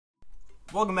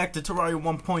Welcome back to Terraria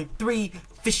 1.3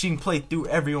 fishing playthrough,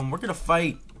 everyone. We're gonna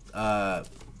fight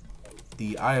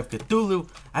the Eye of Cthulhu.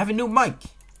 I have a new mic.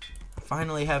 I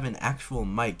finally have an actual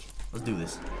mic. Let's do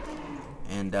this.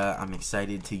 And I'm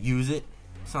excited to use it.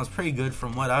 Sounds pretty good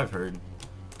from what I've heard.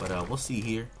 But we'll see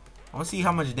here. I want to see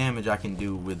how much damage I can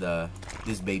do with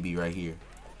this baby right here.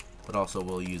 But also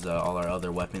we'll use all our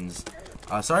other weapons.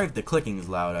 Sorry if the clicking is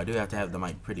loud. I do have to have the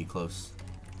mic pretty close.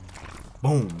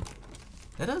 Boom.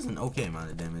 That does an okay amount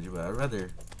of damage, but I'd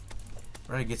rather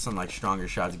get some like stronger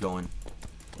shots going.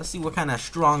 Let's see what kind of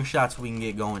strong shots we can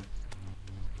get going.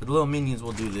 For the little minions,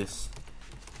 we'll do this,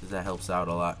 because that helps out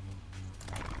a lot.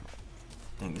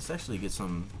 Dang, this actually gets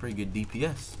some pretty good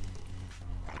DPS.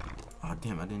 Oh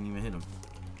damn, I didn't even hit him.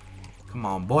 Come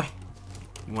on, boy.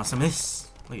 You want some of this?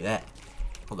 Look at that.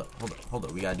 Hold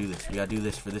up. We gotta do this. We gotta do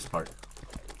this for this part.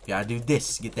 We gotta do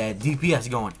this. Get that DPS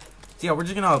going. So yeah, we're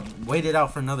just gonna wait it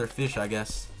out for another fish, I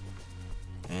guess.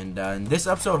 And in this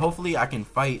episode, hopefully I can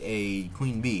fight a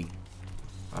queen bee.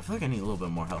 I feel like I need a little bit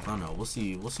more health. I don't know. We'll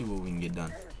see what we can get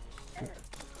done.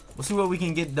 We'll see what we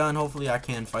can get done. Hopefully I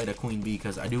can fight a queen bee,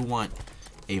 because I do want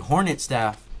a hornet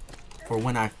staff for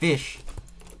when I fish,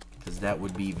 because that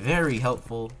would be very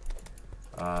helpful.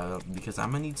 Because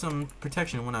I'm gonna need some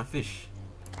protection when I fish,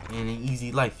 and an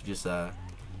easy life. Just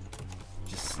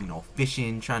you know,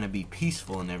 fishing, trying to be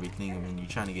peaceful and everything, and you're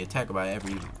trying to get attacked by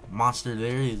every monster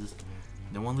there is.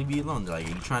 They won't leave you alone. They're like, are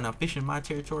you trying to fish in my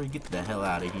territory? Get the hell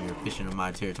out of here, fishing in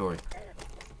my territory.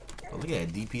 Oh, look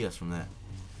at that DPS from that.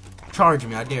 Charge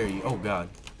me, I dare you. Oh god.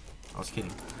 I was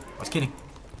kidding.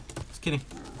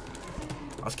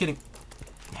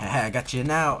 Haha, I got you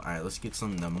now. Alright, let's get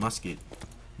some of the musket.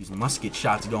 These musket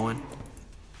shots going.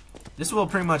 This will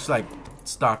pretty much like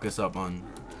stock us up on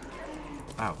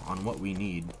what we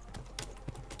need,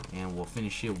 and we'll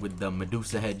finish it with the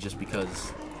Medusa head just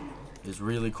because it's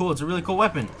really cool. It's a really cool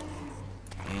weapon,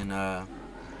 and I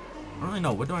don't really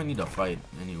know, what do I need to fight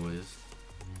anyways.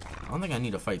 I don't think I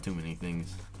need to fight too many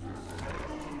things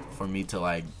for me to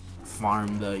like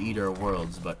farm the Eater of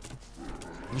Worlds, but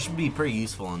it should be pretty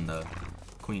useful in the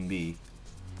queen bee.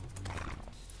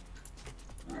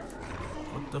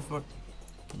 What the fuck?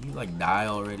 Can you like die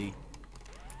already?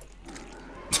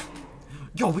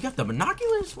 Yo, we got the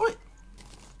binoculars? What? You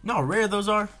know how rare those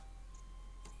are?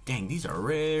 Dang, these are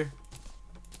rare.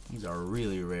 These are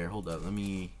really rare. Hold up, let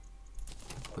me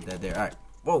put that there. Alright.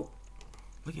 Whoa.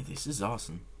 Look at this. This is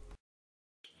awesome.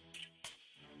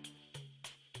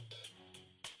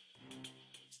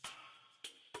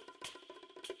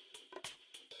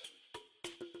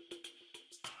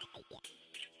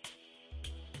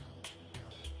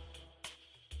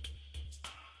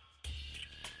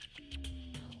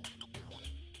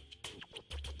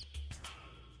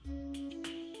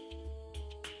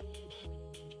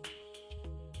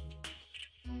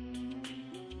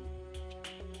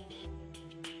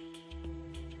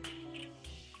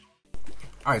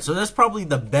 Alright, so that's probably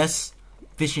the best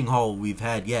fishing haul we've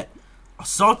had yet. A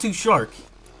sawtooth shark,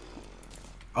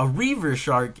 a reaver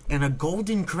shark, and a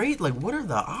golden crate. Like, what are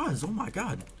the odds? Oh my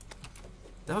god.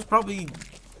 That was probably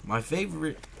my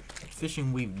favorite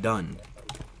fishing we've done,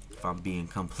 if I'm being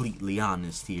completely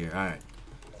honest here. Alright.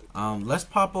 Let's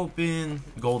pop open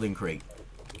golden crate.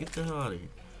 Get the hell out of here.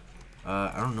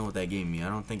 I don't know what that gave me. I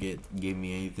don't think it gave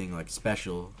me anything like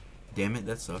special. Damn it,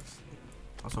 that sucks.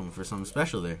 I was hoping for something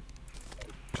special there.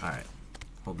 Alright,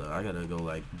 hold up, I gotta go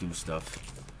like do stuff,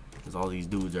 because all these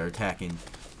dudes are attacking.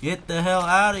 Get the hell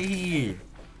out of here!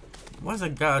 Why's a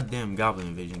goddamn goblin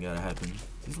invasion gotta happen?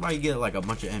 This is why you get like a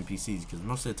bunch of NPCs, because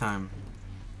most of the time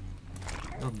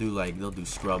they'll do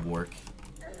scrub work.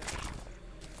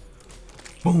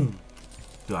 Boom!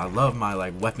 Dude, I love my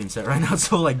like weapon set right now. It's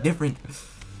so like different.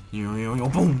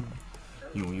 Boom!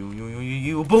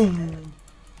 Boom!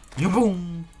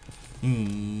 Boom!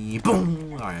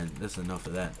 Boom! Alright, that's enough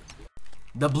of that.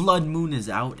 The blood moon is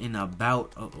out and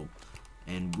about. Uh-oh.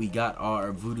 And we got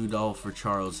our voodoo doll for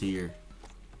Charles here.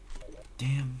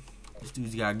 Damn. This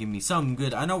dude's gotta give me something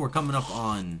good. I know we're coming up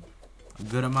on a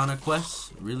good amount of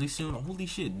quests really soon. Holy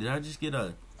shit, did I just get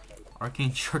a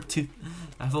arcane shark tooth?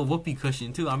 I have a whoopee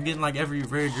cushion too. I'm getting like every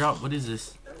rare drop. What is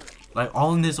this? Like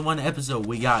all in this one episode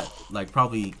we got like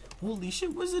probably, holy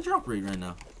shit, what's the drop rate right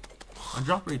now? Our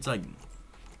drop rate's like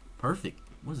perfect.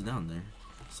 What's down there?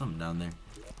 Something down there.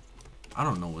 I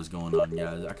don't know what's going on,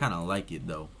 guys. I kind of like it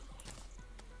though.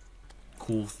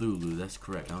 Cool Cthulhu, that's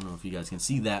correct. I don't know if you guys can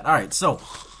see that. Alright, so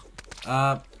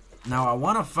now I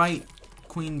want to fight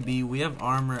Queen Bee. We have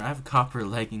armor. I have copper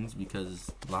leggings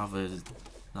because lava is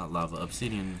not lava,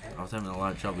 obsidian. I was having a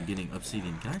lot of trouble getting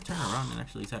obsidian. Can I turn around and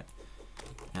actually attack?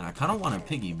 And I kind of want a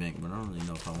piggy bank, but I don't really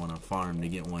know if I want to farm to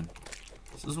get one.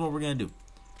 So this is what we're gonna do.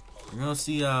 We're gonna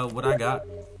see what I got,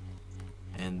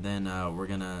 and then we're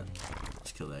gonna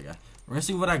let's kill that guy. We're gonna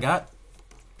see what I got,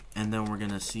 and then we're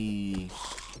gonna see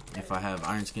if I have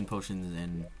iron skin potions,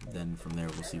 and then from there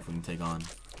we'll see if we can take on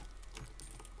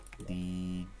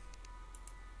the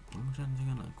what am I trying to take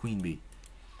on? Queen bee.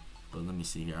 But let me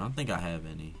see here. I don't think I have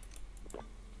any.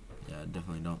 Yeah, I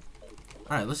definitely don't.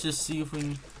 Alright, let's just see if we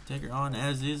can take her on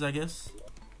as is, I guess.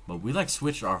 But we like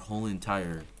switched our whole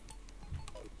entire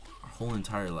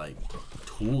like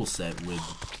tool set with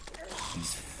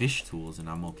these fish tools, and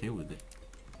I'm okay with it.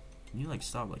 Can you like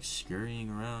stop like scurrying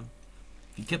around?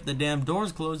 If you kept the damn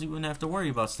doors closed, you wouldn't have to worry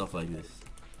about stuff like this.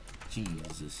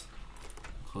 Jesus.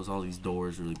 Close all these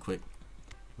doors really quick.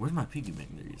 Where's my piggy bank?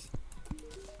 There he is.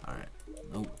 Alright.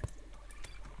 Nope.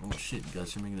 Oh shit, you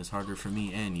guys are making this harder for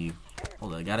me and you.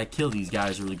 Hold on, I gotta kill these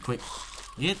guys really quick.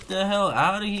 Get the hell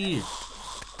out of here.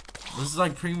 This is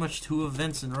like pretty much 2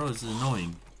 events in a row. This is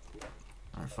annoying.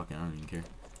 Alright, fuck it, I don't even care.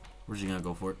 Where's she gonna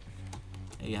go for it?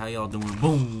 Hey, how y'all doing?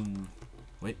 Boom!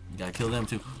 Wait, gotta kill them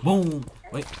too. Boom!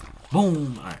 Wait,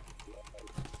 boom! Alright.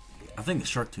 I think the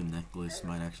shark tooth necklace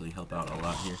might actually help out a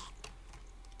lot here.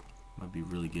 Might be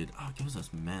really good. Oh, it gives us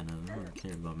mana. I don't really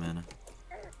care about mana.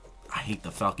 I hate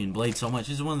the falcon blade so much.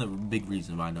 This is one of the big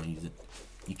reasons why I don't use it.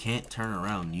 You can't turn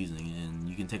around using it, and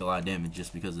you can take a lot of damage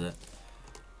just because of that.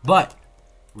 But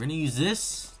we're gonna use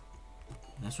this.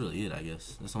 That's really it, I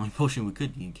guess. That's the only potion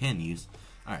you can use.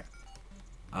 Alright.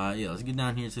 Yeah, let's get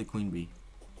down here to the queen bee.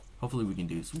 Hopefully we can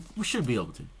do this. We should be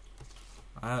able to.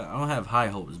 I don't have high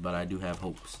hopes, but I do have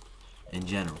hopes in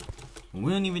general. We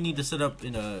don't even need to set up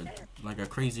in a like a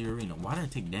crazy arena. Why did I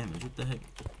take damage? What the heck?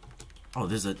 Oh,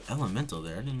 there's an elemental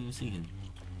there. I didn't even see him.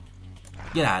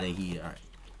 Get out of here. Alright.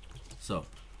 So,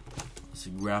 let's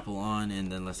grapple on,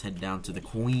 and then let's head down to the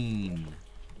queen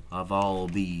of all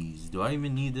bees. Do I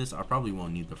even need this? I probably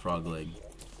won't need the frog leg.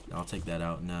 I'll take that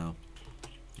out now.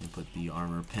 And put the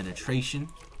armor penetration.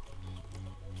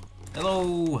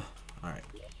 Hello! Alright.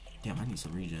 Damn, I need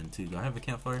some regen too. Do I have a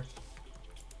campfire?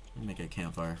 Let me make a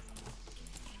campfire.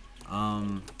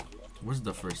 Where's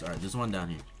the first? Alright, there's one down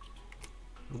here.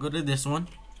 We'll go to this one.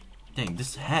 Dang,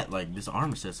 this hat, like, this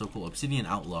armor set's so cool. Obsidian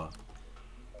Outlaw.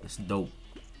 That's dope.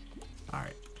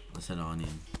 Alright, let's head on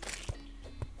in.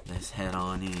 Let's head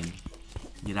on in.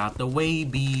 Get out the way,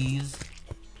 bees.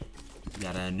 We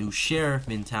got a new sheriff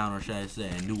in town, or should I say,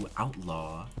 a new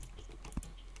outlaw.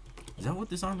 Is that what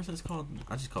this armor set's called?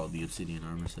 I just call it the Obsidian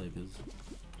armor set because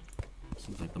it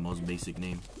seems like the most basic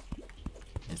name.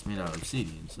 It's made out of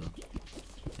obsidian, so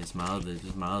it's my other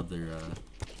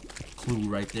clue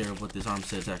right there of what this armor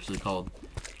set's actually called.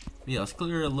 But yeah, let's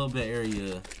clear a little bit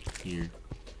area here.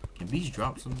 Can bees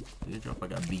drop some? Do they drop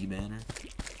like a bee banner?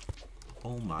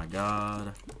 Oh my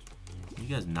god. Can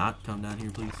you guys not come down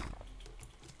here, please?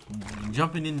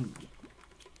 Jumping in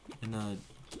a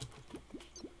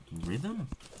rhythm?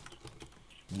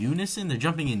 Unison? They're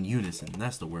jumping in unison.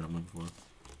 That's the word I'm looking for.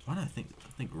 Why do I think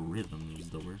rhythm is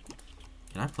the word?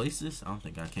 Can I place this? I don't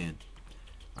think I can.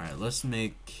 Alright, let's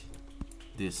make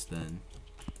this then.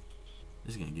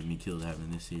 This is gonna get me killed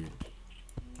having this here.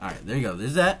 Alright, there you go.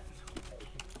 There's that.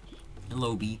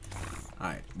 Hello, bee.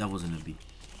 Alright, that wasn't a bee.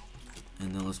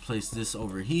 And then let's place this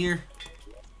over here.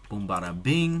 Boom, bada,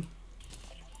 bing.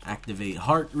 Activate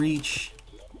heart reach.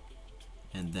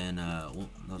 And then, well,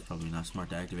 that was probably not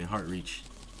smart to activate heart reach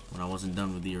when I wasn't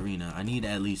done with the arena. I need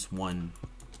at least one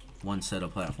set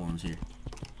of platforms here.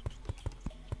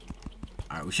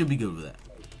 Alright, we should be good with that.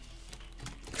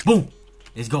 Boom!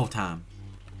 It's go time.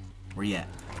 Where you at?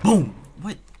 Boom!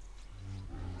 What?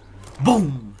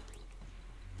 Boom!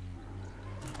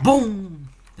 Boom!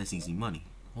 That's easy money.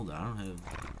 Hold on, I don't have...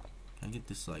 Can I get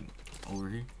this, like, over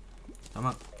here? Come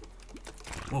on.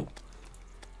 Whoa.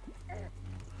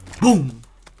 Boom!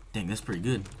 Dang, that's pretty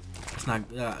good. That's not...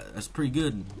 that's pretty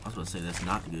good. I was about to say that's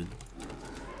not good.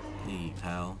 Hey,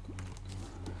 pal.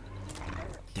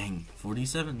 Dang,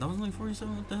 47? That was only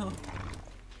 47? What the hell?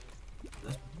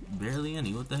 That's barely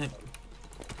any. What the heck?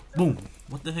 Boom!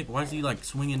 What the heck? Why is he, like,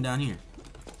 swinging down here?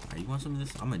 Alright, you want some of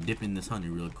this? I'm gonna dip in this honey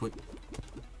real quick.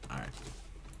 Alright.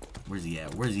 Where's he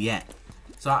at? Where's he at?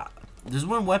 So, there's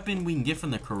one weapon we can get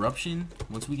from the corruption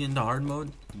once we get into hard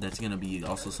mode. That's gonna be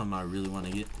also something I really want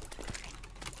to get.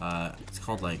 It's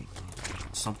called, like,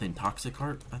 something toxic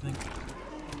heart, I think.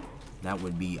 That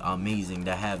would be amazing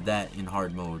to have that in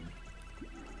hard mode.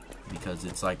 Because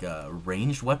it's like a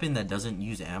ranged weapon that doesn't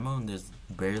use ammo, and there's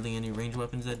barely any ranged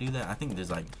weapons that do that. I think there's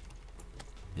like...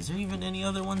 Is there even any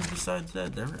other ones besides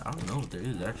that? I don't know if there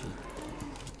is, actually.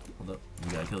 Hold up.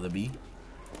 We gotta kill the bee.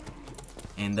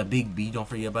 And the big bee. Don't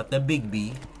forget about the big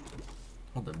bee.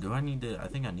 Hold up. Do I need to... I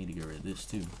think I need to get rid of this,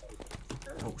 too.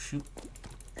 Oh, shoot.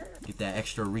 Get that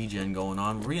extra regen going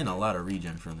on. We're getting a lot of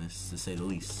regen from this, to say the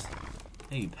least.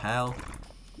 Hey, pal.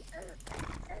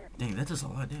 Dang, that does a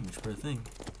lot of damage per thing.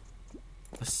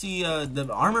 Let's see, the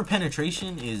armor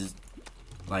penetration is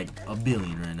like 1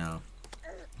 billion right now.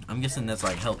 I'm guessing that's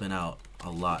like helping out a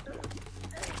lot.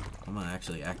 I'm gonna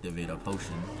actually activate a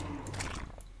potion.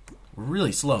 We're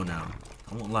really slow now.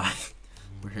 I won't lie.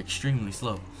 We're extremely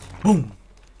slow. Boom!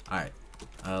 Alright.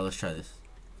 Let's try this.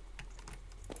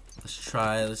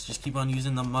 Let's just keep on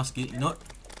using the musket. You know what?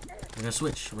 We're gonna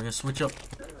switch. We're gonna switch up.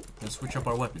 We're gonna switch up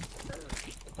our weapon.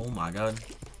 Oh my god.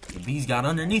 The bees got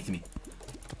underneath me.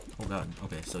 Oh god.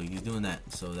 Okay, so he's doing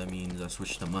that. So that means I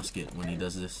switch to musket when he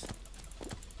does this.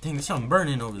 Dang, there's something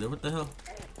burning over there. What the hell?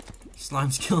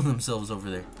 Slime's killing themselves over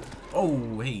there.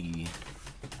 Oh, hey.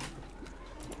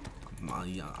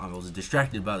 I was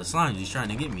distracted by the slimes. He's trying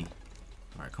to get me.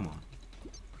 Alright, come on.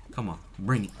 Come on.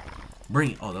 Bring it.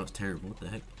 Bring it. Oh, that was terrible. What the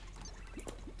heck?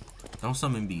 Don't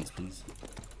summon bees, please.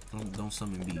 Don't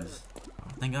summon bees. Oh,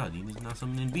 thank God, he's not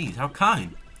summoning bees. How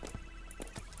kind.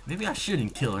 Maybe I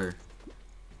shouldn't kill her.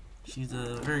 She's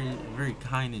a very, very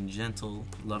kind and gentle,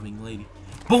 loving lady.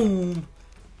 Boom!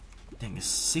 Dang, it's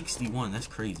 61. That's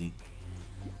crazy.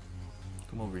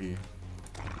 Come over here.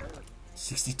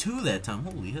 62 that time.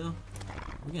 Holy hell.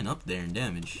 We're getting up there in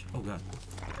damage. Oh god.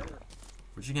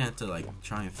 We're just gonna have to like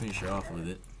try and finish her off with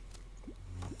it.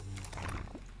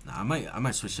 Nah, I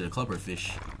might switch to the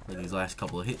clubberfish for these last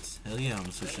couple of hits. Hell yeah, I'm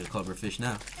gonna switch to the clubberfish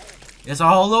now. It's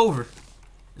all over.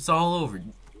 It's all over.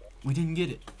 We didn't get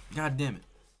it. God damn it.